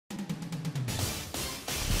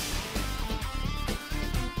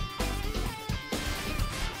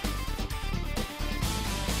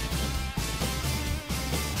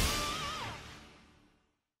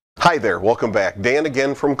Hi there, welcome back. Dan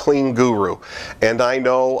again from CleanGuru. And I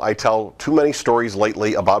know I tell too many stories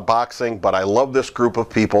lately about boxing, but I love this group of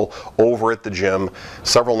people over at the gym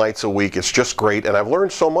several nights a week. It's just great, and I've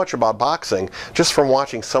learned so much about boxing just from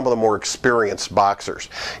watching some of the more experienced boxers.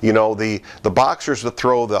 You know, the boxers that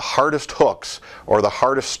throw the hardest hooks or the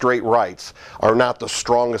hardest straight rights are not the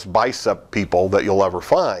strongest bicep people that you'll ever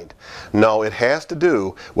find. No, it has to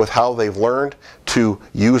do with how they've learned to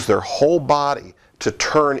use their whole body to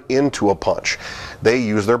turn into a punch. They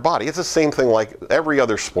use their body. It's the same thing like every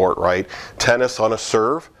other sport, right? Tennis on a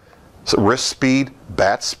serve, so wrist speed,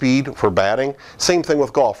 bat speed for batting. Same thing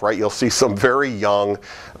with golf, right? You'll see some very young,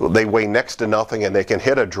 they weigh next to nothing and they can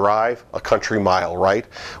hit a drive a country mile, right?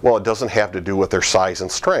 Well, it doesn't have to do with their size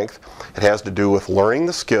and strength. It has to do with learning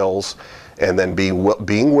the skills and then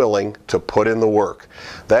being willing to put in the work.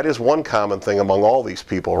 That is one common thing among all these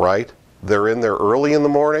people, right? They're in there early in the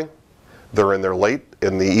morning, they're in there late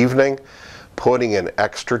in the evening, putting in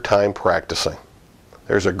extra time practicing.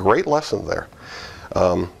 There's a great lesson there.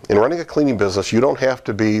 In running a cleaning business, you don't have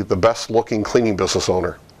to be the best looking cleaning business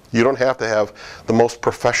owner. You don't have to have the most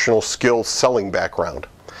professional skilled selling background.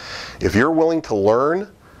 If you're willing to learn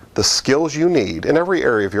the skills you need in every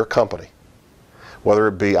area of your company, whether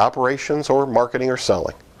it be operations or marketing or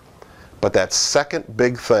selling, but that second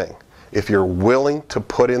big thing, if you're willing to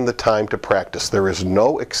put in the time to practice, there is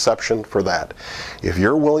no exception for that. If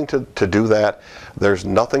you're willing to do that, there's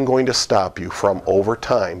nothing going to stop you from, over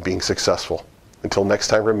time, being successful. Until next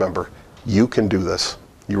time, remember, you can do this.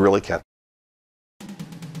 You really can.